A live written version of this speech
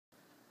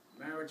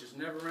marriage is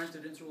never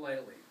entered into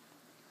lightly.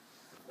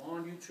 The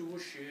bond you two will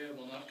share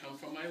will not come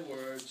from my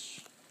words,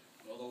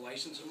 nor the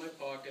license in my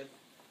pocket.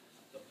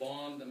 The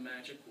bond, the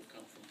magic, will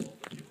come from both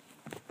of you.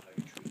 How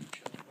you treat each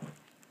other.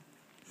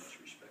 You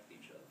must respect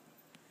each other.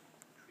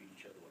 Treat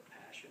each other with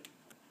passion.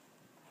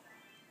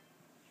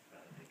 It's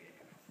part of the game.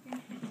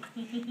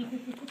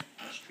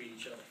 Must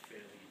treat each other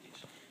fairly and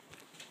decently.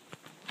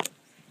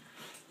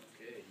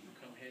 Okay, you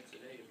come here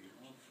today of your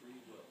own free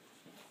will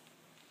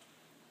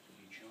to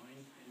be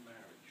joined in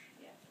marriage.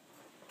 Yeah.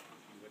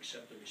 You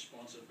accept the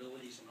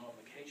responsibilities and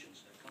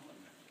obligations that come with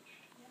marriage.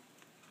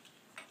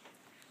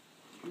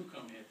 Yeah. You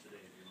come here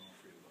today of your own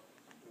free will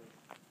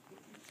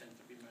with the intent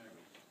to be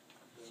married.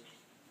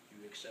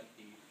 You accept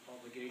the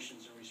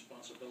obligations and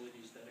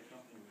responsibilities that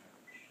accompany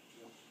marriage.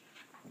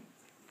 And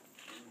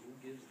who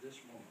gives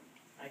this moment?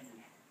 I do.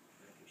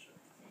 Thank you, sir.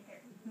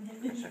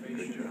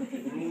 Space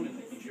room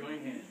and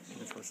join hands.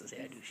 I'm supposed to say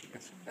I do, she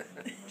does.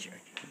 Sure,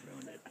 she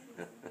ruined it.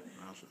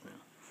 What else is new?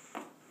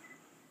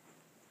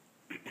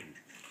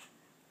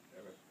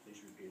 Eric,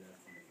 please repeat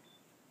after me.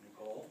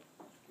 Nicole,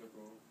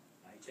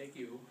 I take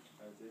you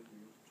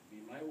to be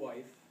my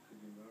wife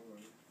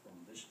from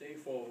this day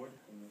forward,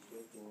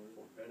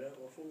 for better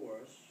or for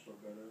worse, for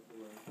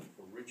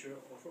richer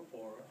or for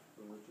poorer,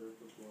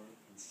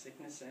 in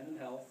sickness and in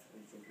health,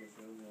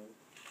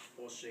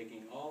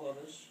 forsaking all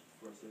others,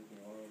 to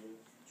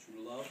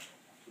love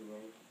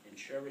and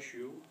cherish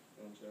you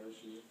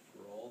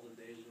for all the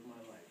days of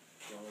my life.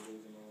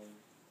 Nicole,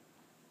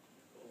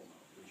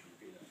 now please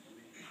repeat after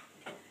me.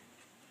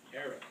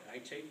 Eric, I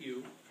take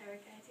you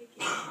Eric, I take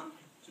you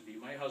to be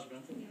my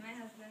husband to be my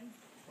husband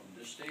from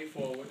this day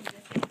forward, from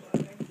this day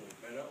forward, for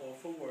better or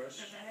for worse,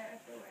 for better or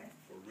for worse,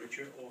 for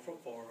richer or for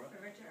poorer,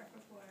 for richer or for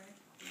poorer,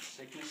 in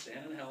sickness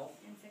and in health,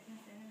 in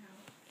sickness and in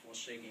health,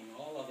 forsaking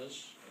all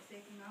others,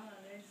 forsaking all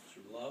others, to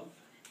love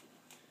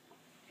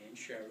and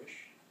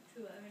cherish to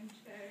love and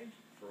cherish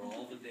for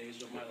all the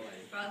days of my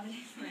life. for all the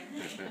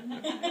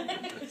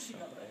days of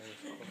my life.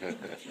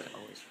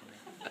 Always funny.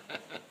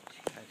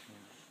 She cracks me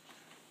up.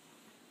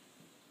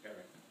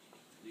 Eric,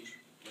 please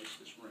place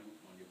this ring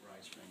on your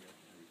bride's finger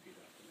and repeat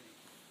after me.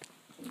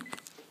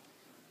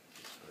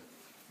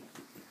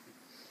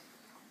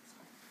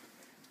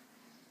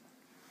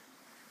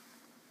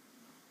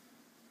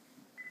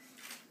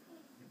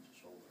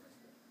 Just hold it right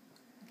there.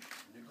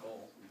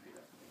 Nicole, repeat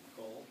after me.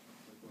 Nicole,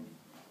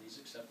 please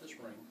accept this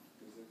ring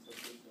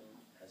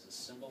as a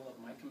symbol of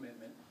my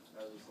commitment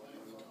and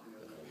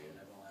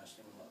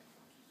everlasting love.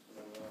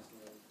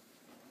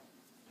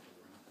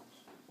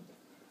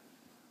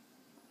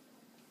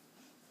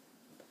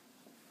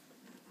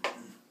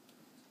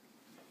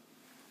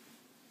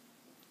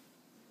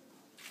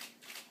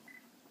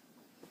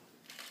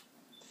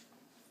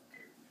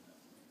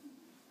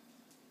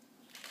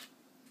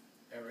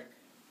 Eric,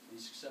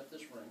 please accept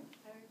this ring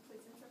Eric,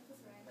 please accept this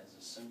ring as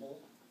a symbol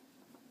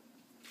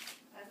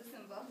as a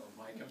symbol of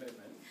my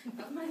commitment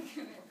of my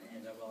commitment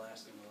and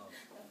everlasting love. of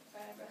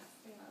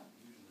everlasting love.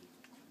 Usually,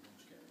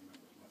 most can't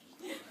remember as much as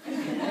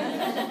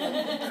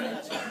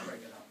that's how I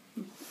break it up.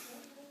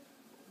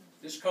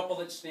 This couple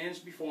that stands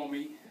before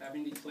me,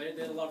 having declared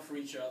their love for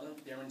each other,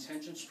 their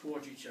intentions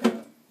towards each other,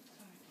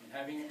 and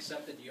having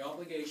accepted the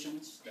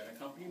obligations that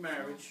accompany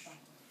marriage,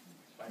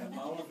 by the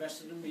power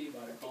vested in me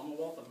by the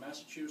Commonwealth of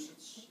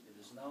Massachusetts, it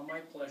is now my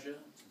pleasure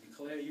to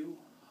declare you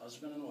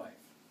husband and wife.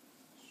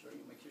 Sir,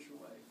 you may kiss your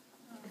wife.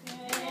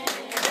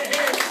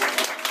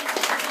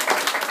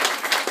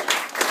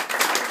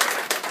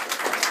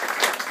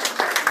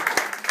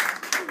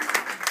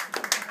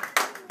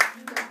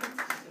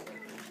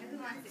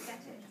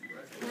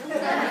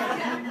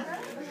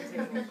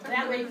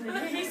 That way,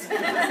 please.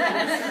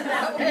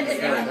 That way.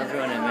 Don't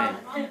ruin it, man.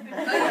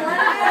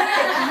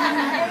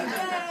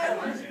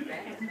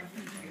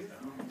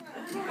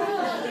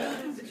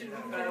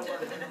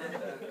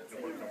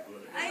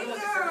 I know.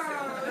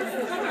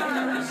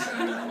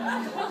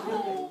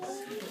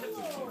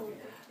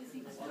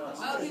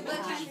 Oh, he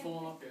let you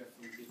fall up there.